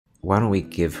why don't we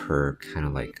give her kind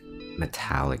of like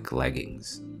metallic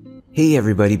leggings? Hey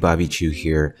everybody, Bobby Chiu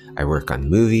here. I work on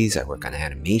movies, I work on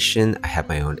animation, I have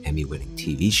my own Emmy-winning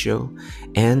TV show,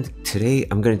 and today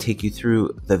I'm going to take you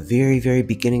through the very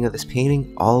beginning of this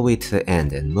painting all the way to the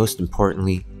end, and most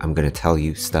importantly, I'm going to tell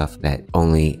you stuff that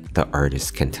only the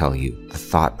artist can tell you, the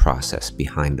thought process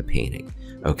behind the painting.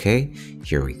 Okay,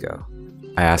 here we go.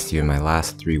 I asked you in my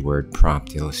last 3-word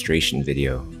prompt illustration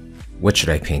video, what should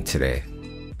I paint today?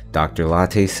 Dr.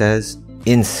 Latte says,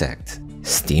 insect,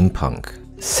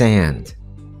 steampunk, sand.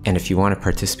 And if you want to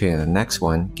participate in the next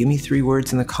one, give me 3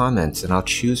 words in the comments and I'll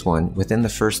choose one within the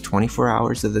first 24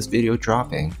 hours of this video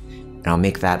dropping, and I'll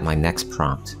make that my next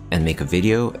prompt and make a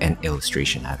video and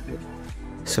illustration out of it.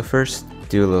 So first,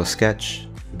 do a little sketch,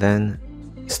 then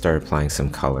start applying some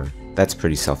color. That's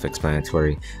pretty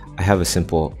self-explanatory. I have a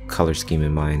simple color scheme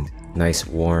in mind. Nice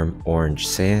warm orange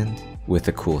sand with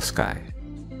a cool sky.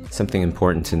 Something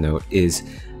important to note is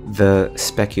the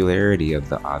specularity of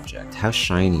the object. How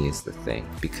shiny is the thing?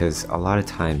 Because a lot of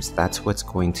times that's what's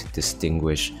going to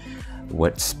distinguish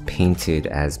what's painted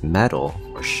as metal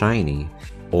or shiny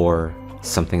or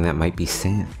something that might be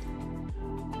sand.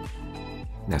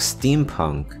 Now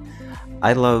steampunk,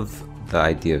 I love the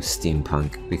idea of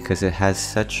steampunk because it has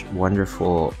such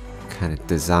wonderful kind of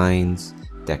designs,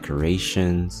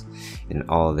 decorations, and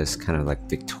all this kind of like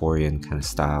Victorian kind of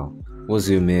style. We'll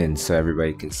zoom in so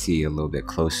everybody can see a little bit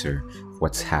closer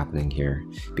what's happening here,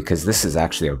 because this is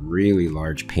actually a really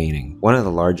large painting, one of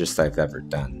the largest I've ever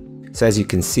done. So as you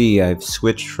can see, I've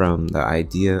switched from the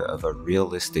idea of a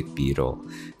realistic beetle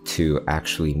to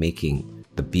actually making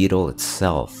the beetle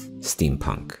itself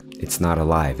steampunk. It's not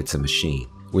alive, it's a machine,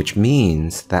 which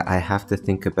means that I have to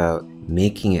think about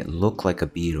making it look like a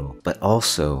beetle, but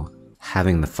also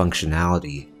having the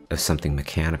functionality of something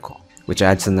mechanical, which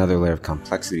adds another layer of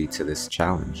complexity to this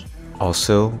challenge.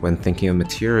 Also, when thinking of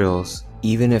materials,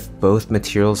 even if both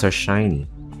materials are shiny,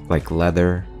 like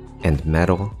leather and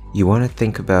metal, you want to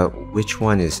think about which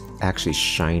one is actually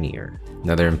shinier.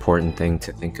 Another important thing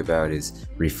to think about is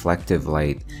reflective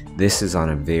light. This is on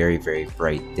a very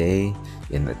bright day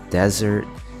in the desert,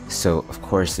 so of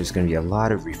course there's going to be a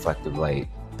lot of reflective light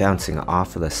bouncing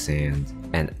off of the sand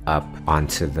and up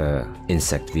onto the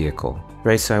insect vehicle.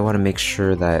 Right, so I want to make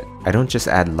sure that I don't just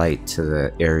add light to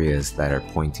the areas that are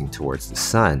pointing towards the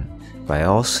sun, but I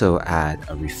also add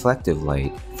a reflective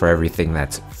light for everything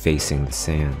that's facing the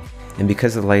sand. And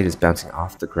because the light is bouncing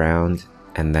off the ground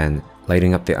and then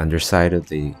lighting up the underside of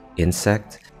the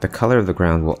insect, the color of the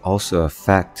ground will also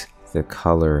affect the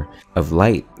color of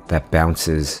light that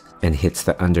bounces and hits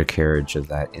the undercarriage of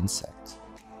that insect.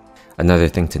 Another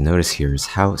thing to notice here is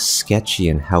how sketchy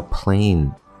and how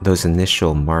plain those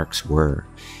initial marks were.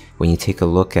 When you take a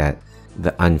look at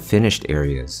the unfinished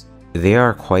areas, they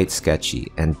are quite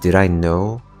sketchy. And did I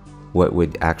know what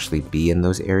would actually be in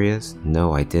those areas?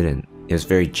 No, I didn't. It was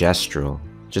very gestural,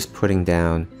 just putting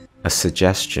down a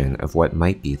suggestion of what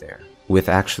might be there with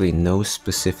actually no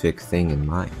specific thing in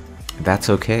mind. That's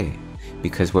okay,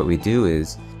 because what we do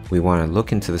is we want to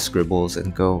look into the scribbles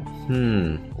and go,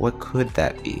 what could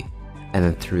that be? And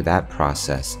then through that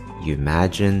process, you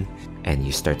imagine and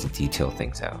you start to detail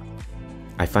things out.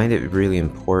 I find it really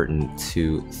important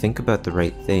to think about the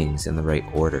right things in the right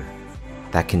order.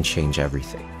 That can change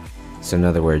everything. So in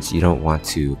other words, you don't want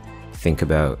to think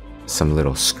about some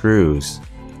little screws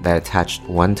that attach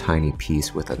one tiny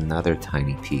piece with another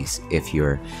tiny piece if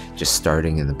you're just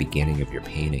starting in the beginning of your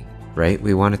painting, right?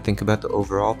 We want to think about the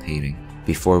overall painting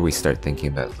before we start thinking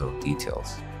about little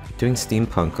details. Doing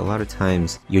steampunk, a lot of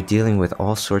times you're dealing with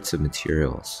all sorts of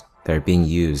materials that are being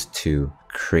used to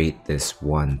create this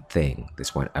one thing,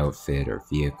 this one outfit or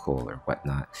vehicle or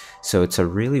whatnot. So it's a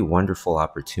really wonderful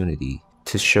opportunity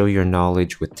to show your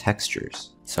knowledge with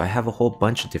textures. So I have a whole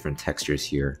bunch of different textures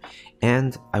here,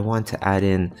 and I want to add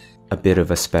in a bit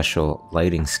of a special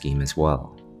lighting scheme as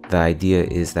well. The idea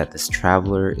is that this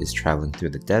traveler is traveling through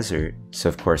the desert, so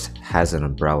of course has an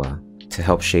umbrella to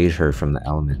help shade her from the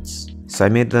elements. So I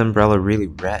made the umbrella really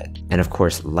red, and of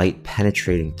course light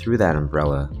penetrating through that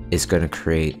umbrella is going to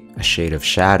create a shade of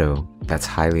shadow that's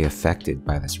highly affected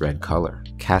by this red color,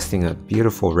 casting a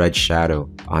beautiful red shadow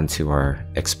onto our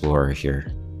explorer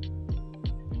here.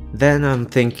 Then I'm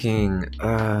thinking,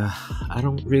 I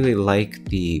don't really like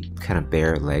the kind of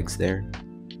bare legs there,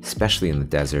 especially in the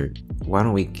desert. Why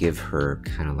don't we give her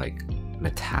kind of like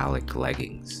metallic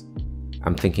leggings?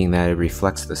 I'm thinking that it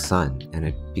reflects the sun and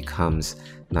it becomes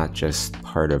not just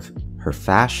part of her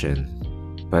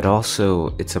fashion, but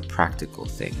also it's a practical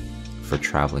thing for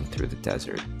traveling through the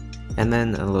desert. And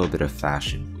then a little bit of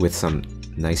fashion with some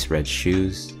nice red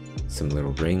shoes, some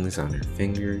little rings on her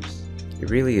fingers, It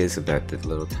really is about the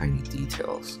little tiny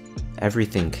details.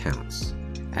 Everything counts.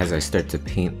 As I start to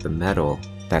paint the metal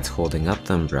that's holding up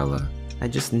the umbrella, I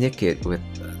just nick it with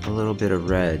a little bit of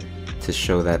red to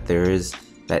show that there is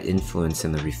that influence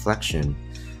in the reflection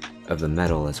of the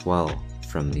metal as well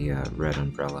from the red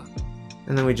umbrella.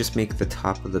 And then we just make the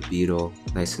top of the beetle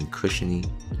nice and cushiony,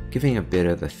 giving a bit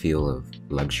of the feel of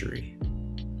luxury.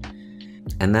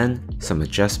 And then some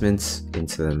adjustments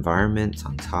into the environment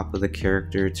on top of the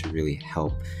character to really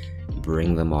help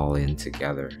bring them all in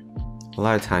together. A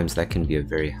lot of times that can be a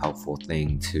very helpful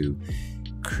thing to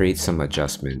create some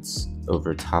adjustments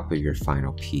over top of your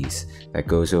final piece that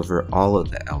goes over all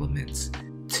of the elements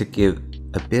to give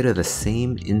a bit of the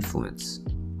same influence,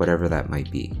 whatever that might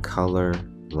be, color,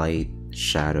 light,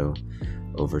 shadow,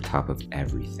 over top of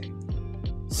everything.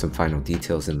 Some final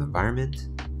details in the environment,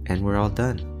 and we're all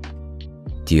done.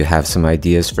 Do you have some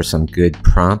ideas for some good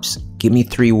prompts? Give me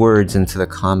 3 words into the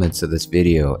comments of this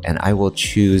video and I will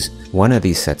choose one of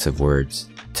these sets of words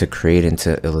to create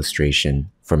into illustration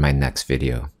for my next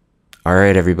video.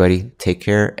 Alright everybody, take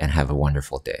care and have a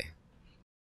wonderful day.